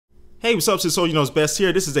Hey, what's up, so you know it's best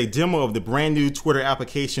here. This is a demo of the brand new Twitter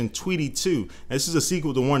application Tweetie 2. This is a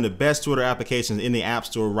sequel to one of the best Twitter applications in the App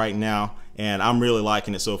Store right now, and I'm really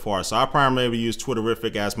liking it so far. So I primarily use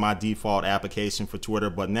Twitterrific as my default application for Twitter,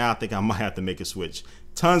 but now I think I might have to make a switch.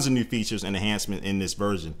 Tons of new features and enhancement in this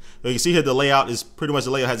version. So you can see here the layout is pretty much, the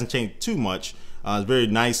layout hasn't changed too much. It's very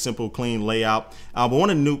nice, simple, clean layout. But one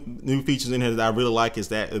of the new features in here that I really like is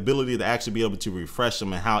that ability to actually be able to refresh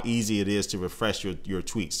them and how easy it is to refresh your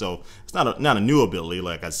tweets. So it's not a new ability,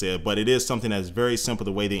 like I said, but it is something that's very simple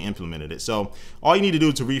the way they implemented it. So all you need to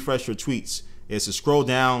do to refresh your tweets is to scroll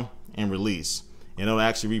down and release. And it'll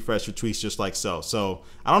actually refresh your tweets just like so. So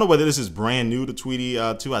I don't know whether this is brand new to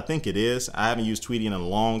Tweetie 2. I think it is. I haven't used Tweetie in a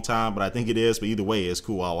long time, but I think it is. But either way, it's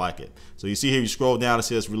cool. I like it. So you see here, you scroll down, it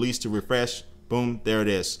says release to refresh. Boom, there it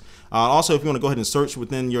is. Also, if you want to go ahead and search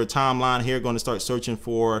within your timeline here, going to start searching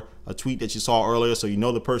for a tweet that you saw earlier, so you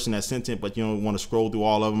know the person that sent it, but you don't want to scroll through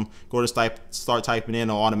all of them. Go to start typing in,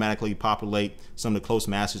 it'll automatically populate some of the close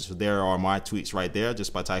matches. There are my tweets right there,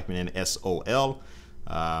 just by typing in SOL.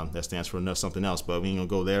 That stands for something else, but we ain't gonna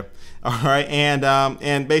go there. All right,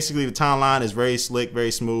 and basically the timeline is very slick,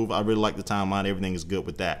 very smooth. I really like the timeline. Everything is good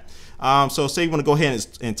with that. So say you want to go ahead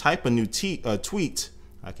and type a new tweet.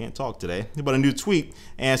 I can't talk today, but a new tweet,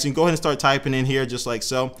 and so you can go ahead and start typing in here just like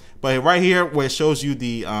so. But right here where it shows you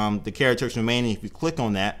the characters remaining, if you click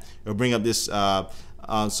on that, it'll bring up this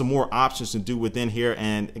some more options to do within here.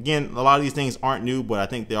 And again, a lot of these things aren't new, but I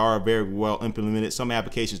think they are very well implemented. Some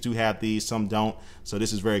applications do have these, some don't. So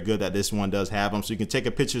this is very good that this one does have them. So you can take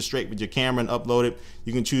a picture straight with your camera and upload it.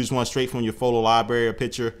 You can choose one straight from your photo library or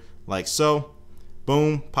picture like so.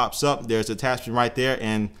 Boom, pops up. There's the attachment right there,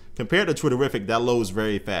 and compared to Twitterrific, that loads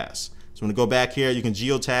very fast. So when you go back here, you can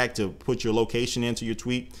geotag to put your location into your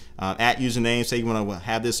tweet. At username, say you want to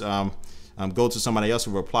have this go to somebody else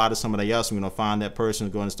or reply to somebody else. We're going to find that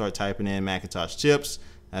person, go and start typing in Macintosh chips,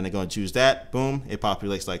 and they're going to choose that. Boom, it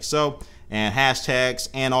populates like so. And hashtags,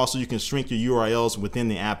 and also you can shrink your URLs within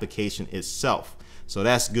the application itself. So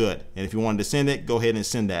that's good. And if you wanted to send it, go ahead and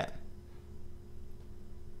send that.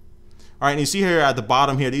 All right, and you see here at the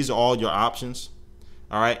bottom here, these are all your options.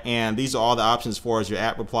 All right, and these are all the options as far as your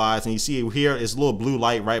app replies. And you see here, it's a little blue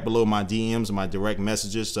light right below my DMs and my direct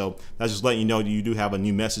messages. So that's just letting you know that you do have a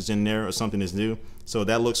new message in there or something is new. So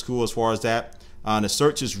that looks cool as far as that. The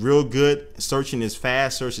search is real good. Searching is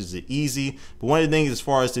fast. Search is easy. But one of the things as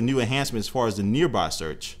far as the new enhancement, as far as the nearby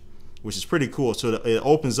search, which is pretty cool. So it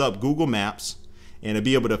opens up Google Maps, and it'll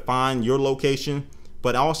be able to find your location,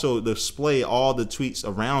 but also display all the tweets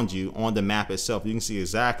around you on the map itself. You can see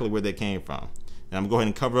exactly where they came from. And I'm going to go ahead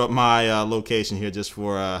and cover up my location here just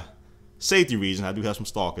for safety reasons. I do have some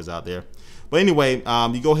stalkers out there. But anyway,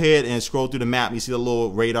 you go ahead and scroll through the map. You see the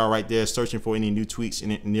little radar right there searching for any new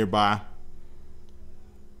tweets nearby.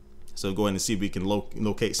 So go ahead and see if we can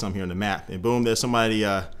locate some here on the map. And boom, there's somebody,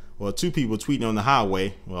 well, two people tweeting on the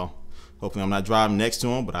highway. Well, hopefully I'm not driving next to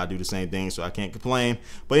them, but I do the same thing, so I can't complain.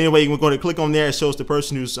 But anyway, you can go ahead and click on there. It shows the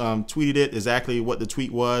person who's tweeted it, exactly what the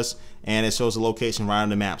tweet was, and it shows the location right on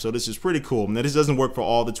the map. So this is pretty cool. Now, this doesn't work for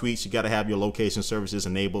all the tweets. You got to have your location services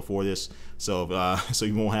enabled for this, so so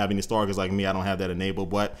you won't have any stalkers like me. I don't have that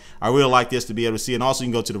enabled, but I really like this to be able to see. And also, you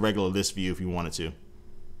can go to the regular list view if you wanted to.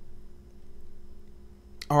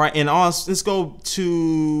 All right, and let's go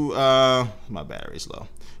to my battery's low,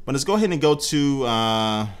 but let's go ahead and go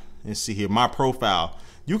to let's see here, my profile.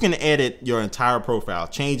 You can edit your entire profile,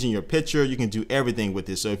 changing your picture. You can do everything with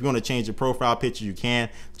this. So if you want to change your profile picture, you can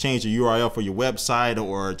change the URL for your website,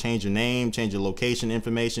 or change your name, change your location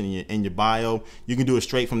information in your bio. You can do it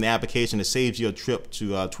straight from the application. It saves you a trip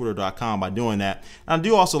to twitter.com by doing that. And I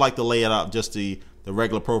do also like to lay it out just the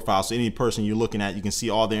regular profile. So any person you're looking at, you can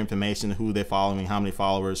see all their information, who they're following, how many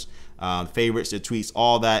followers, favorites, their tweets.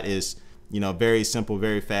 All that is, you know, very simple,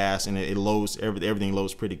 very fast, and it loads, everything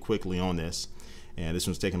loads pretty quickly on this. And this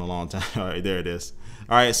one's taking a long time. All right, there it is.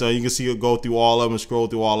 All right, so you can see it go through all of them, scroll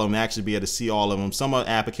through all of them, and actually be able to see all of them. Some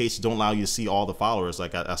applications don't allow you to see all the followers.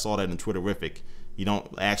 Like I saw that in Twitterrific. You don't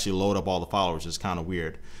actually load up all the followers. It's kind of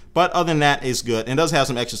weird. But other than that, it's good. And it does have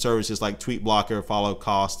some extra services like Tweet Blocker, Follow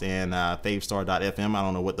Cost, and Favestar.fm. I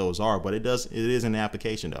don't know what those are, but it is in the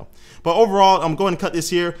application though. But overall, I'm going to cut this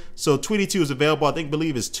here. So Tweetie 2 is available. I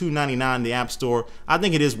believe it's $2.99 in the App Store. I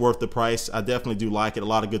think it is worth the price. I definitely do like it. A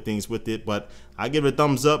lot of good things with it, but I give it a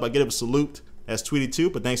thumbs up. I give it a salute. That's Tweetie 2.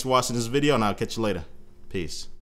 But thanks for watching this video, and I'll catch you later. Peace.